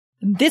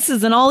This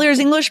is an All Ears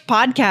English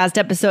podcast,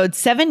 episode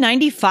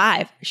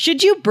 795.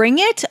 Should you bring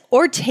it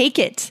or take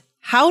it?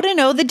 How to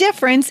know the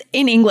difference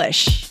in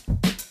English.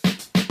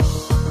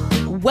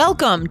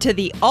 Welcome to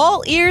the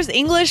All Ears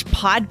English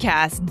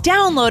podcast.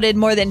 Downloaded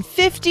more than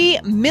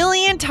 50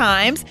 million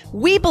times,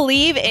 we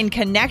believe in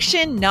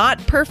connection, not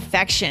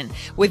perfection.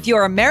 With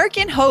your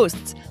American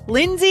hosts,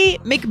 Lindsay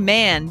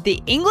McMahon, the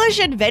English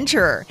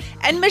adventurer,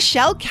 and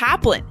Michelle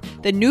Kaplan,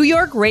 the New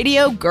York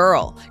radio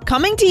girl,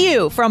 coming to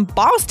you from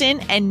Boston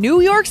and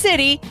New York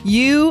City,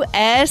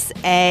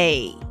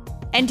 USA.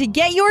 And to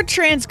get your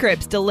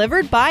transcripts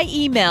delivered by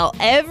email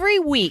every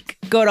week,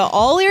 go to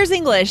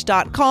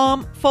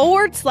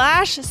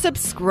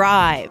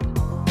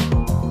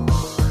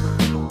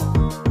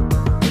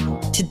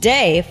allearsenglish.com/subscribe.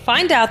 Today,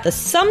 find out the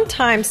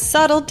sometimes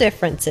subtle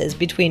differences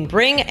between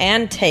bring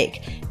and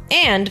take,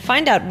 and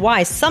find out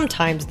why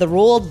sometimes the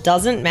rule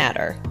doesn't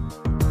matter.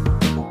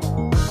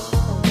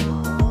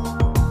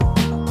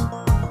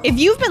 If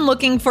you've been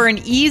looking for an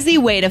easy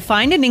way to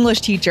find an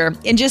English teacher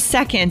in just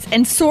seconds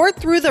and sort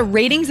through the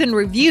ratings and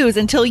reviews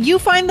until you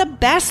find the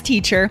best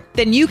teacher,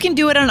 then you can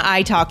do it on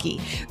italki.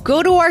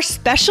 Go to our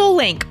special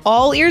link,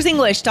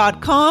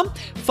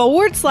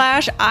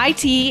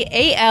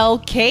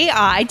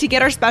 allearsenglish.com/ITALKI to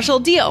get our special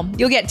deal.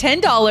 You'll get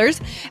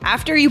 $10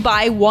 after you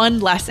buy one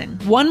lesson.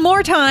 One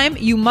more time,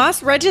 you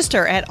must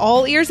register at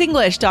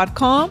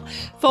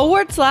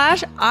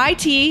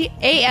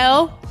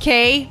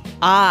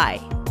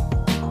allearsenglish.com/ITALKI.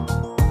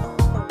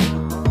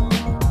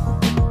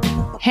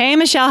 Hey,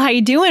 Michelle, how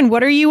you doing?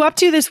 What are you up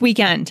to this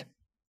weekend?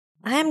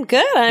 I'm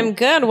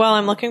good. Well,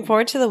 I'm looking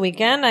forward to the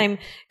weekend. I'm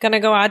going to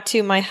go out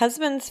to my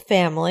husband's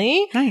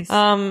family. Nice.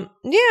 And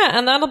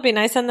that'll be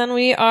nice. And then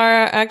we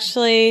are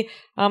actually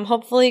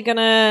hopefully going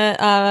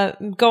to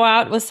go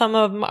out with some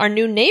of our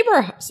new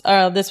neighbors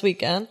this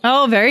weekend.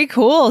 Oh, very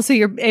cool. So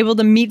you're able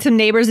to meet some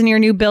neighbors in your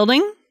new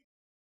building?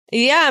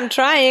 Yeah, I'm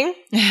trying.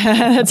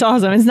 That's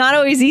awesome. It's not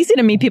always easy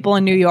to meet people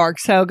in New York,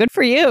 so good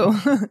for you.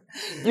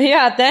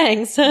 Yeah,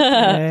 thanks.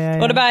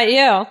 What about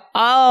you?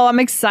 Oh,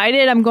 I'm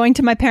excited. I'm going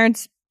to my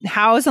parents'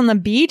 house on the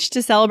beach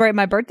to celebrate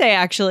my birthday,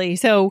 actually.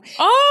 So,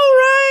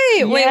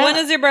 right. Wait, yeah. When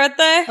is your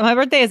birthday? My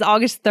birthday is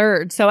August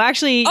 3rd. So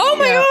actually, oh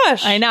my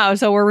gosh. I know.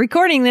 So we're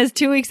recording this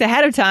 2 weeks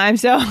ahead of time.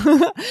 So,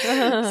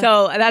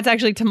 so that's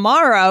actually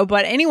tomorrow.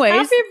 But anyways.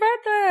 Happy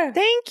birthday.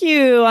 Thank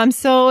you. I'm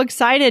so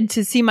excited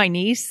to see my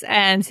niece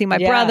and see my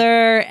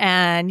brother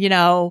and,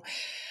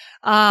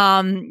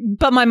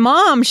 but my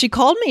mom, she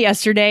called me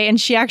yesterday and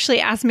she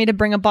actually asked me to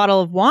bring a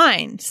bottle of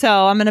wine.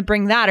 So I'm going to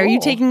bring that. Are you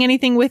taking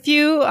anything with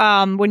you,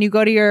 when you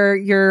go to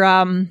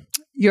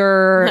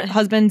your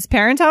husband's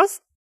parents'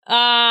 house?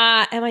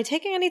 Am I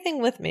taking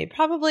anything with me?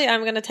 Probably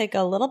I'm going to take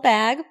a little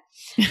bag.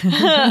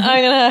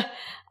 I'm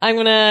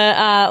going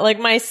to like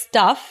my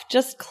stuff,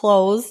 just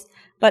clothes,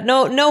 but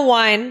no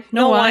wine.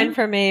 No wine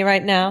for me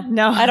right now.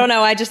 No. I don't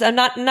know. I'm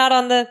not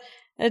on the,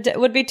 it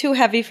would be too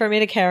heavy for me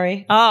to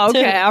carry. Oh,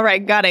 okay. All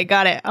right. Got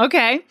it.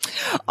 Okay.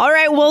 All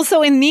right. Well,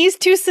 so in these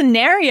two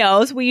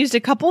scenarios, we used a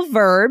couple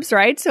verbs,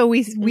 right? So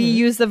we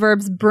use the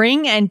verbs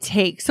bring and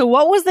take. So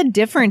what was the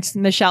difference,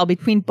 Michelle,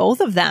 between both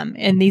of them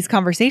in these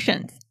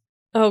conversations?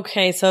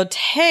 Okay. So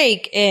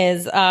take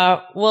is,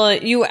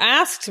 you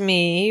asked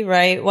me,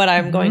 right, what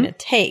I'm going to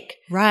take.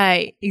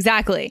 Right.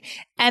 Exactly.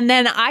 And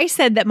then I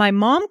said that my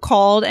mom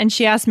called and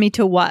she asked me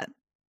to what?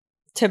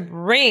 To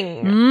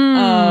bring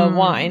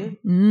wine.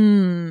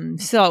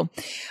 So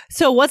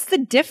what's the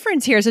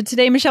difference here? So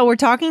today, Michelle, we're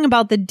talking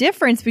about the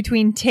difference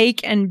between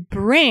take and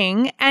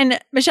bring. And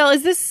Michelle,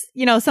 is this,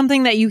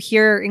 something that you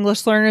hear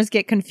English learners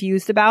get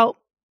confused about?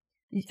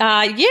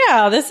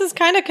 Yeah, this is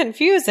kind of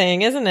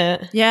confusing, isn't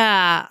it?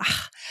 Yeah.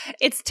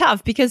 It's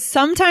tough because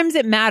sometimes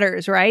it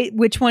matters, right?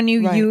 Which one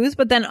you use,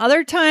 but then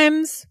other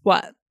times,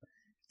 what?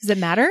 Does it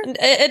matter?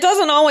 It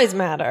doesn't always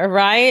matter,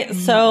 right? No.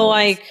 So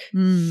like,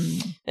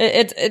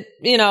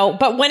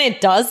 but when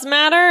it does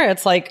matter,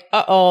 it's like,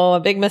 a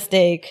big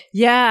mistake.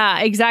 Yeah,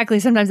 exactly.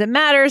 Sometimes it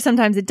matters,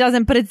 sometimes it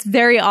doesn't, but it's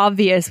very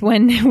obvious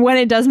when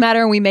it does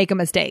matter and we make a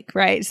mistake,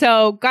 right?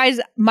 So guys,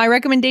 our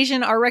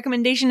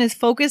recommendation is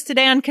focused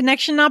today on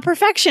connection, not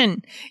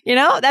perfection.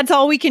 That's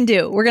all we can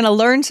do. We're going to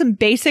learn some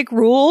basic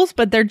rules,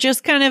 but they're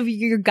just kind of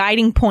your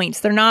guiding points.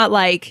 They're not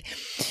like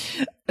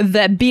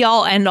the be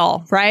all end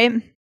all, right?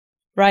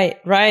 Right.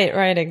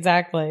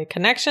 Exactly.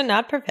 Connection,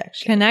 not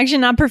perfection. Connection,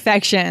 not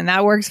perfection.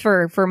 That works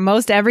for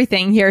most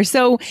everything here.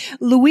 So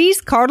Luis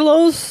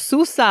Carlos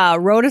Sousa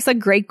wrote us a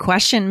great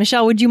question.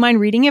 Michelle, would you mind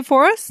reading it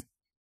for us?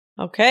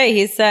 Okay.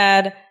 He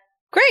said,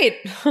 great.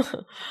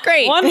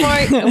 Great.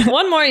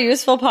 One more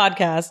useful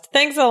podcast.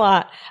 Thanks a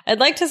lot. I'd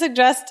like to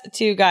suggest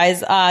to you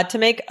guys, to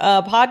make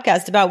a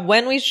podcast about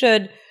when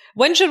should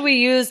we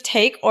use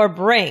take or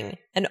bring?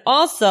 And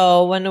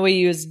also when we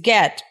use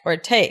get or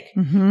take.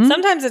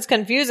 Sometimes it's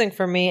confusing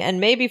for me and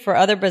maybe for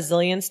other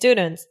Brazilian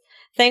students.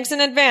 Thanks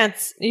in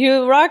advance.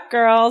 You rock,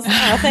 girls.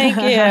 Oh, thank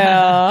you.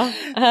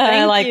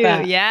 I like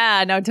that.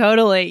 Yeah, no,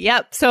 totally.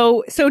 Yep.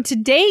 So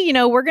today,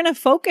 we're going to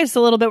focus a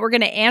little bit. We're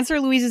going to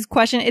answer Louise's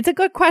question. It's a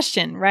good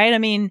question, right? I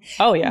mean,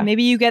 oh yeah.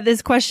 Maybe you get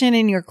this question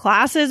in your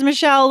classes,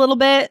 Michelle, a little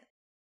bit.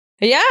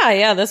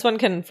 Yeah. This one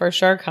can for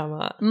sure come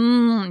up.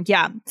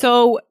 Yeah.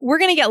 So we're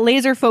going to get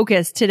laser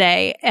focused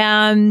today.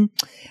 I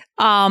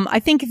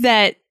think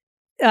that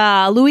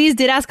Louise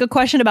did ask a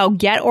question about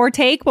get or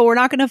take, but we're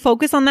not going to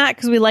focus on that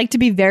because we like to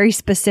be very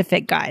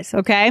specific, guys.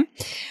 Okay.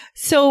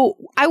 So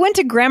I went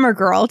to Grammar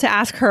Girl to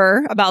ask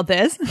her about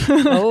this.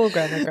 Oh,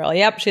 Grammar Girl.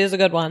 Yep. She's a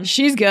good one.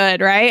 She's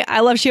good, right?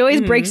 She always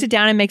breaks it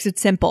down and makes it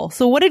simple.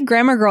 So what did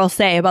Grammar Girl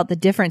say about the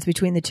difference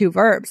between the two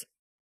verbs?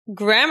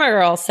 Grammar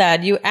Girl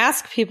said, you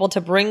ask people to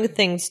bring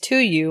things to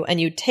you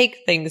and you take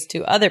things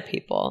to other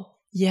people.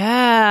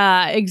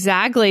 Yeah,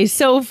 exactly.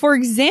 So for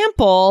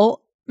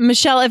example,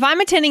 Michelle, if I'm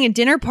attending a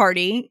dinner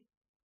party,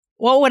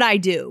 what would I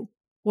do?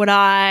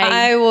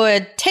 I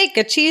would take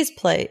a cheese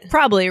plate.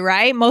 Probably,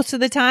 right? Most of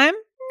the time?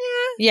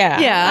 Yeah.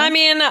 Yeah. I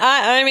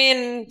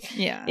mean,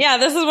 yeah. Yeah,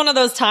 this is one of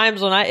those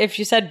times when if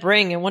you said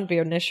bring, it wouldn't be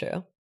an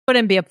issue. It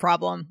wouldn't be a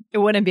problem.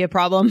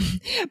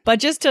 But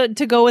just to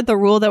go with the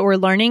rule that we're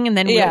learning, and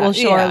then we'll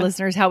show our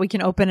listeners how we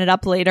can open it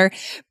up later.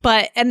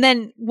 And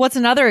then what's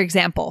another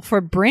example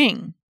for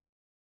bring?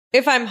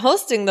 If I'm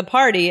hosting the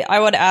party, I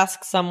would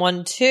ask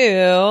someone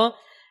to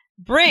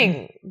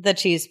bring the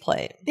cheese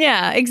plate.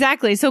 Yeah,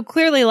 exactly. So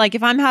clearly, like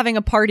if I'm having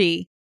a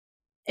party,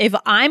 if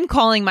I'm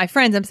calling my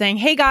friends, I'm saying,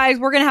 hey guys,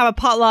 we're going to have a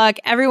potluck.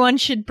 Everyone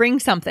should bring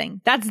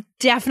something. That's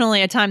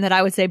definitely a time that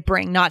I would say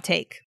bring, not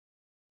take.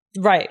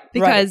 Right.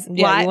 Because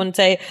you wouldn't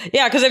say,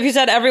 because if you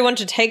said everyone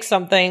should take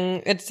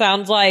something, it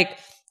sounds like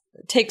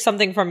take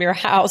something from your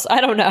house.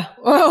 I don't know.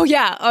 Oh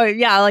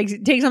yeah.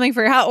 Like take something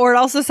for your house. Or it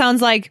also sounds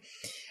like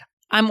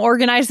I'm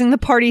organizing the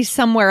party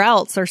somewhere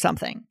else or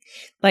something.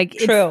 Like,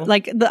 true.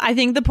 I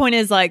think the point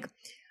is like,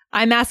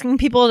 I'm asking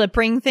people to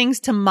bring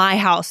things to my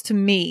house, to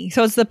me.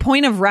 So it's the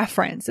point of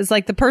reference. It's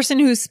like the person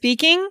who's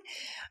speaking,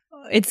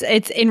 it's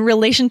in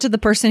relation to the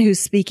person who's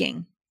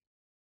speaking.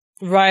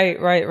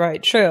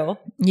 Right. True.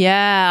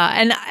 Yeah.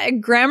 And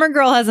Grammar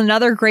Girl has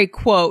another great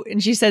quote.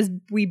 And she says,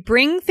 we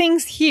bring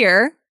things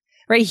here,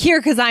 right here,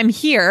 because I'm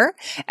here,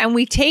 and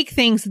we take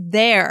things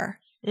there.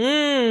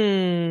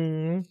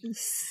 So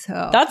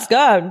that's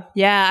good.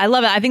 Yeah, I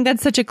love it. I think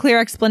that's such a clear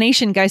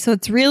explanation, guys. So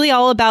it's really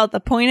all about the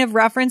point of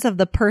reference of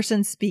the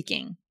person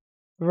speaking.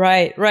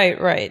 Right.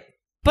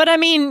 But I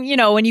mean,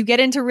 when you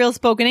get into real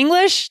spoken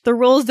English, the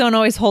rules don't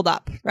always hold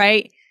up,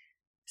 right?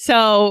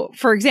 So,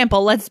 for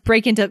example, let's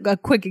break into a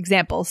quick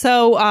example.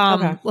 So,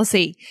 okay. Let's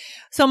see.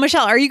 So,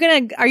 Michelle, are you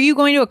going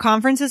to a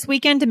conference this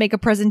weekend to make a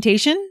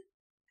presentation?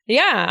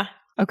 Yeah.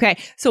 Okay.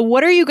 So,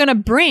 what are you going to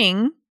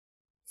bring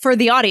for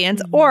the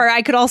audience? Or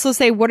I could also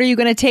say, what are you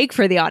going to take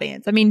for the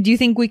audience? I mean, do you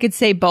think we could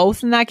say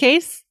both in that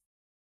case?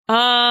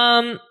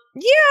 Yeah,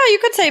 you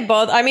could say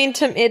both. I mean,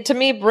 to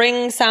me,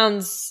 bring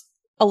sounds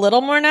a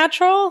little more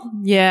natural.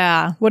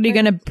 Yeah. What are you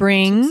going to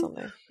bring?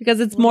 Because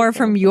it's more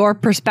from your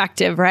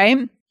perspective,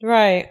 right?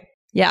 Right.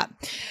 Yeah.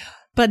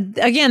 But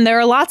again, there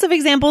are lots of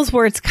examples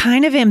where it's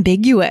kind of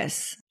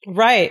ambiguous.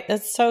 Right.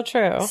 That's so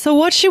true. So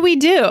what should we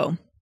do?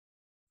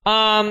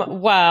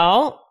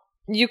 Well,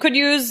 you could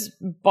use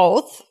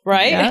both,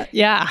 right?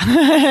 Yeah.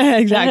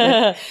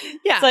 Exactly.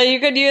 Yeah. So you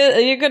could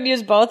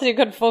use both. You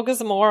could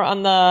focus more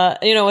on the,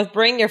 with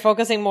bring, you're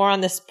focusing more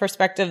on this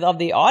perspective of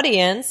the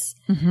audience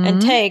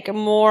and take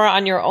more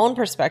on your own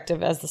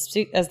perspective as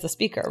the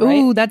speaker, right?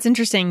 Ooh, that's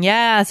interesting.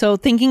 Yeah. So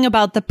thinking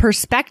about the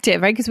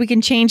perspective, right? Because we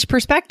can change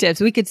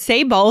perspectives. We could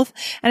say both,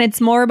 and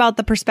it's more about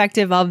the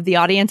perspective of the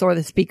audience or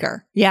the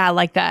speaker. Yeah, I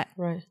like that.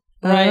 Right.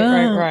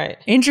 Right.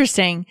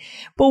 Interesting.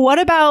 But what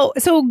about,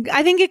 so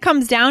I think it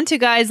comes down to,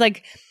 guys,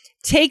 like,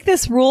 take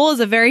this rule as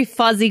a very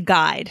fuzzy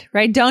guide,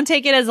 right? Don't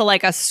take it as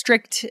a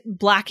strict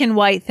black and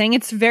white thing.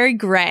 It's very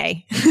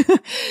gray.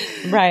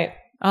 Right.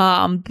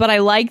 But I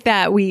like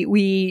that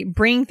we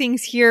bring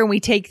things here and we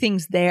take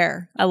things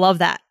there. I love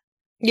that.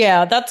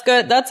 Yeah, that's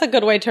good. That's a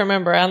good way to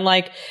remember. And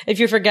if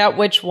you forget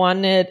which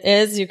one it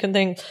is, you can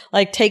think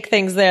take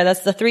things there.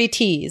 That's the 3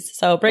 T's.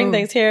 So bring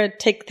things here,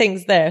 take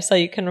things there. So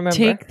you can remember.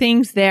 Take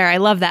things there. I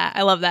love that.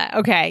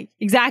 Okay.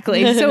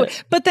 Exactly. So,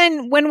 but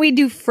then when we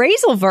do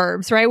phrasal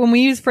verbs, right? When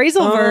we use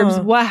phrasal verbs,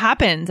 what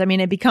happens? I mean,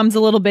 it becomes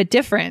a little bit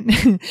different,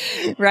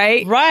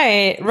 right?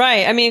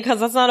 Right. I mean, because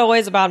that's not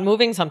always about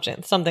moving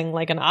something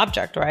like an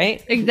object,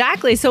 right?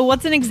 Exactly. So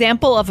what's an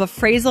example of a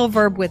phrasal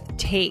verb with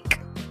take?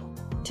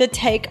 To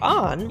take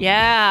on.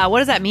 Yeah. What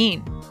does that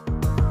mean?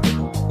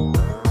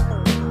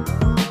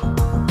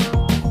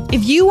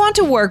 If you want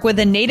to work with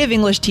a native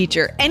English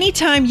teacher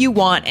anytime you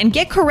want and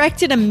get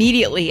corrected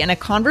immediately in a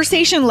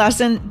conversation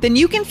lesson, then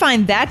you can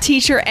find that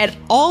teacher at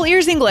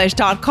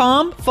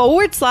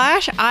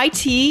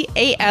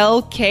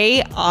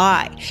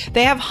allearsenglish.com/ITALKI.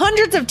 They have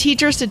hundreds of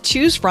teachers to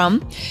choose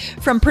from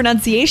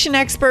pronunciation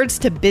experts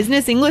to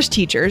business English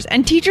teachers,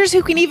 and teachers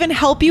who can even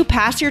help you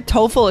pass your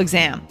TOEFL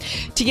exam.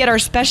 To get our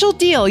special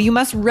deal, you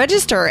must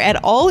register at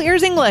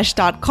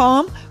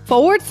allearsenglish.com/ITALKI.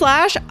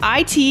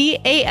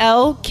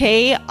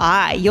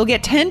 /ITALKI. You'll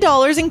get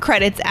 $10 in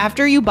credits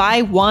after you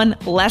buy one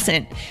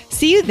lesson.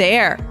 See you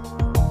there.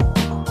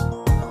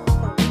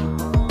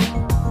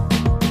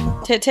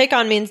 To take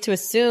on means to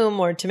assume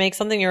or to make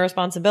something your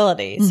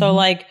responsibility. So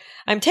like,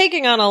 I'm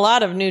taking on a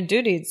lot of new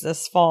duties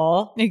this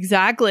fall.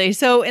 Exactly.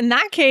 So in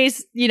that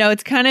case,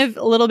 it's kind of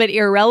a little bit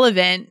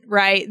irrelevant,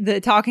 right?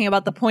 The talking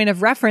about the point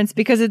of reference,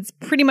 because it's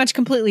pretty much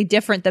completely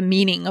different, the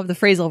meaning of the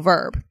phrasal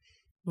verb.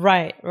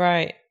 Right,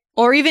 right.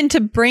 Or even to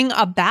bring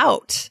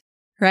about,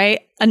 right?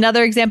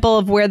 Another example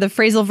of where the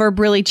phrasal verb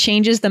really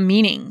changes the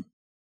meaning.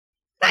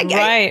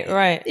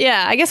 Right.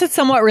 Yeah, I guess it's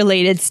somewhat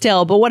related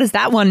still, but what does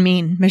that one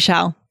mean,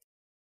 Michelle?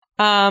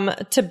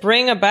 To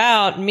bring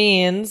about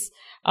means,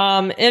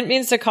 it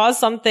means to cause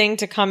something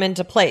to come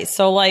into place.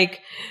 So like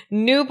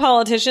new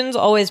politicians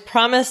always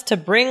promise to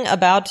bring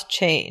about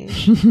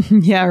change.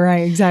 Yeah,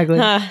 right. Exactly.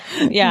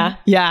 Yeah.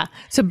 Yeah.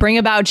 So bring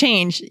about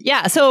change.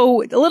 Yeah.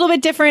 So a little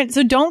bit different.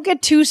 So don't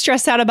get too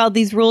stressed out about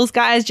these rules,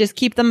 guys. Just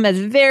keep them as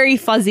very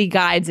fuzzy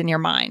guides in your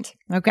mind.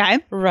 Okay.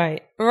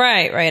 Right.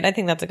 I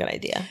think that's a good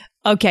idea.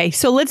 Okay.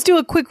 So let's do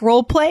a quick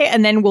role play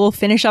and then we'll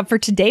finish up for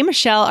today.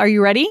 Michelle, are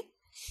you ready?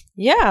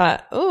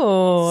 Yeah.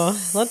 Ooh,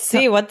 let's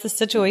see what the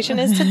situation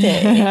is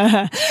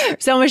today.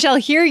 So, Michelle,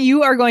 here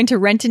you are going to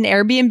rent an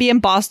Airbnb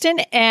in Boston,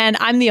 and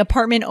I'm the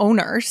apartment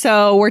owner.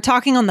 So we're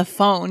talking on the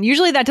phone.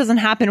 Usually that doesn't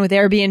happen with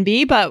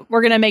Airbnb, but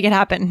we're going to make it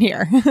happen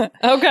here.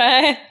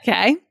 Okay.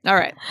 Okay. All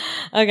right.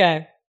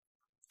 Okay.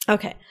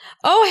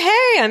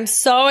 Oh, hey, I'm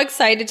so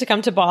excited to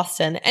come to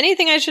Boston.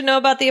 Anything I should know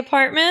about the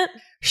apartment?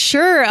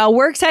 Sure.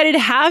 We're excited to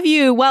have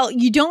you. Well,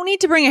 you don't need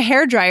to bring a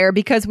hairdryer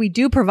because we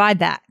do provide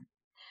that.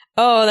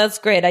 Oh, that's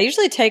great. I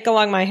usually take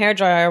along my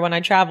hairdryer when I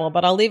travel,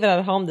 but I'll leave it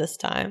at home this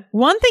time.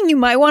 One thing you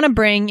might want to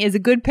bring is a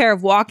good pair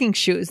of walking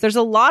shoes. There's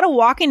a lot of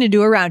walking to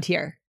do around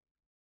here.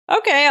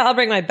 Okay, I'll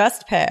bring my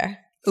best pair.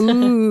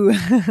 Ooh.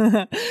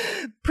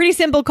 Pretty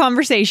simple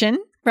conversation,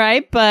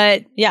 right?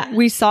 But yeah,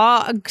 we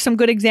saw some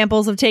good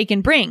examples of take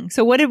and bring.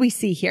 So what did we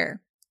see here?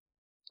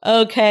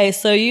 Okay,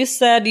 so you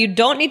said you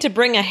don't need to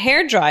bring a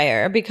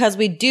hairdryer because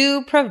we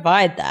do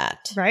provide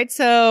that. Right.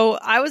 So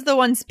I was the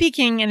one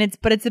speaking and it's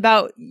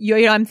about,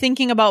 I'm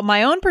thinking about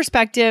my own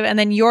perspective and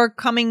then you're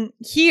coming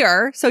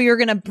here. So you're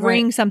going to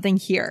bring something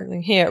here.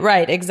 Here.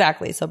 Right.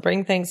 Exactly. So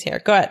bring things here.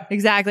 Good.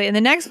 Exactly. And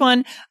the next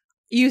one,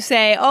 you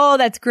say, oh,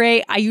 that's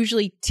great. I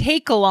usually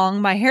take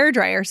along my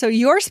hairdryer. So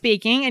you're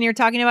speaking and you're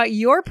talking about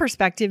your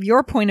perspective,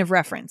 your point of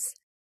reference.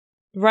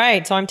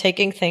 Right. So I'm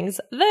taking things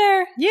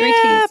there.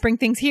 Yeah. Bring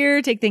things here,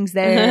 take things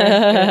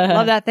there.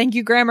 Love that. Thank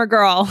you, grammar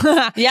girl.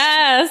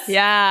 Yes.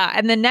 Yeah.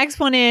 And the next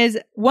one is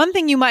one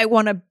thing you might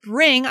want to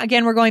bring.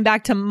 Again, we're going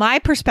back to my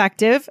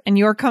perspective and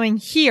you're coming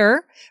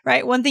here,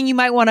 right? One thing you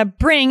might want to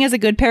bring is a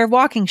good pair of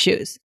walking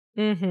shoes.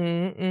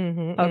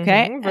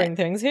 Okay. Bring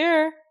things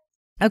here.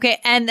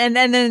 Okay, and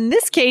then in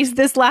this case,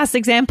 this last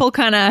example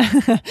kind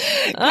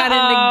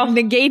of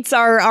negates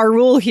our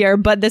rule here,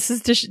 but this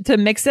is to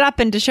mix it up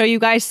and to show you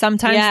guys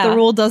sometimes the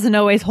rule doesn't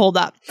always hold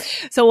up.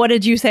 So what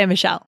did you say,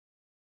 Michelle?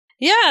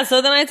 Yeah,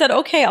 so then I said,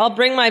 okay, I'll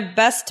bring my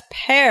best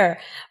pair,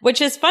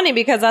 which is funny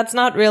because that's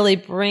not really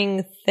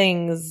bring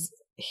things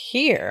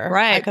here,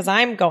 right? Because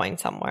I'm going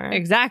somewhere.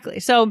 Exactly.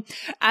 So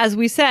as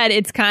we said,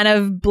 it's kind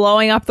of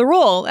blowing up the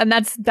rule, and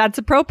that's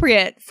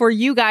appropriate for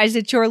you guys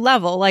at your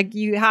level. Like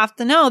you have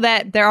to know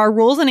that there are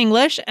rules in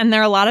English and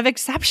there are a lot of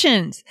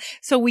exceptions.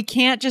 So we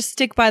can't just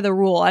stick by the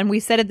rule. And we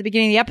said at the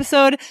beginning of the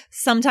episode,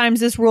 sometimes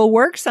this rule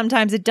works,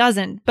 sometimes it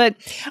doesn't. But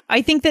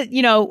I think that,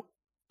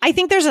 I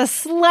think there's a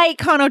slight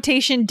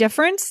connotation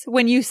difference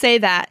when you say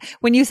that.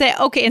 When you say,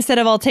 okay, instead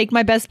of I'll take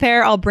my best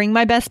pair, I'll bring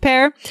my best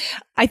pair.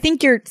 I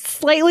think you're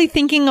slightly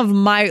thinking of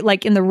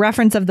in the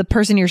reference of the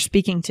person you're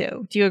speaking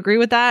to. Do you agree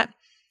with that?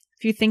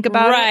 If you think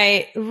about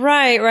it.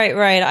 Right.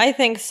 I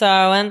think so.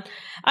 And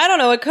I don't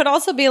know. It could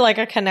also be like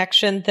a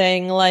connection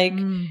thing. Like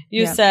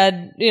you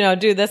said,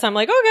 do this. I'm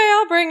like, okay,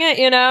 I'll bring it,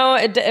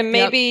 and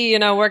maybe,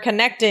 we're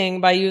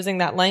connecting by using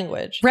that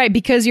language. Right.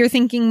 Because you're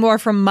thinking more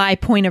from my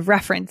point of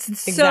reference.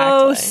 It's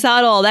so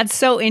subtle. That's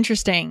so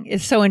interesting.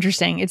 It's so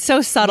interesting. It's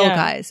so subtle,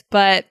 guys.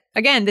 But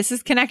again, this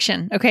is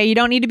connection. Okay. You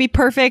don't need to be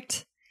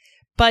perfect,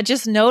 but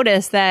just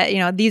notice that,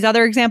 these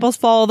other examples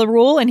follow the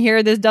rule and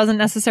here this doesn't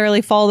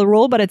necessarily follow the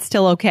rule, but it's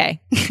still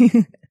okay.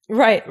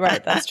 Right.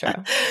 That's true.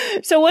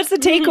 So what's the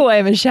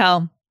takeaway,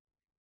 Michelle?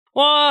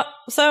 Well,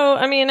 so,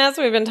 as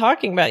we've been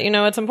talking about,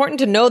 it's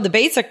important to know the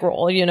basic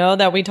rule,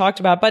 that we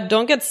talked about, but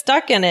don't get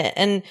stuck in it.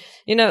 And,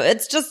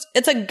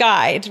 it's a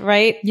guide,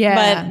 right?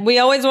 Yeah. But we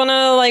always want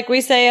to, like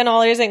we say in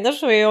All Ears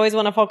English, we always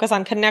want to focus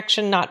on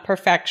connection, not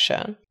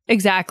perfection.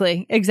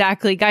 Exactly,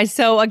 guys.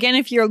 So again,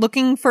 if you're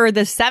looking for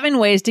the 7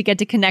 ways to get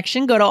to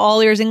connection, go to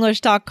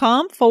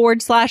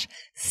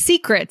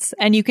allearsenglish.com/secrets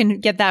and you can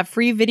get that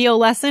free video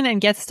lesson and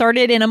get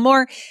started in a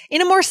more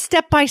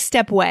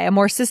step-by-step way, a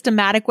more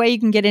systematic way you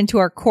can get into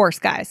our course,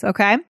 guys.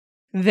 Okay.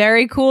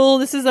 Very cool.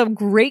 This is a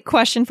great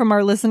question from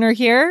our listener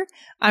here.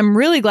 I'm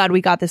really glad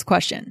we got this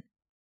question.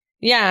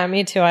 Yeah,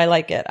 me too. I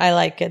like it.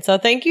 So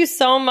thank you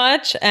so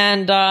much.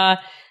 And,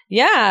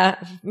 Yeah,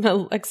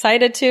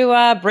 excited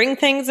to bring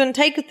things and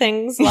take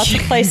things lots of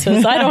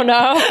places. I don't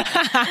know.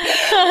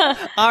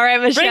 All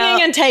right, Michelle.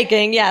 Bringing and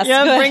taking, yes.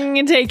 Yeah, good. bringing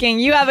and taking.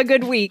 You have a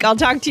good week. I'll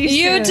talk to you soon.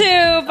 You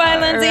too. Bye,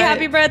 Lindsay. right.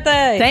 Happy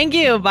birthday. Thank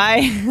you.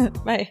 Bye.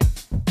 Bye.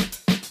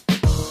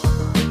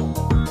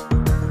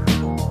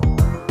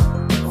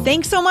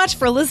 Thanks so much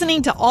for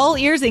listening to All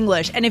Ears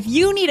English. And if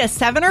you need a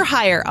 7 or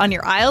higher on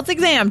your IELTS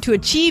exam to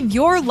achieve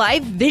your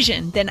life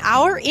vision, then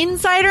our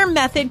Insider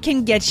Method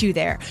can get you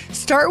there.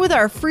 Start with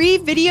our free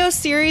video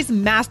series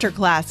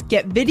masterclass.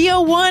 Get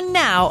video 1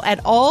 now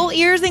at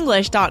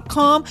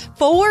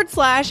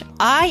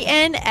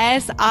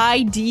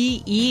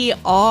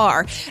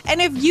allearsenglish.com/INSIDER.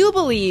 And if you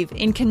believe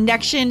in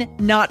connection,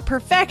 not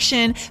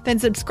perfection, then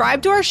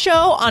subscribe to our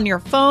show on your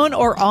phone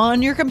or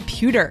on your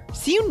computer.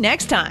 See you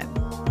next time.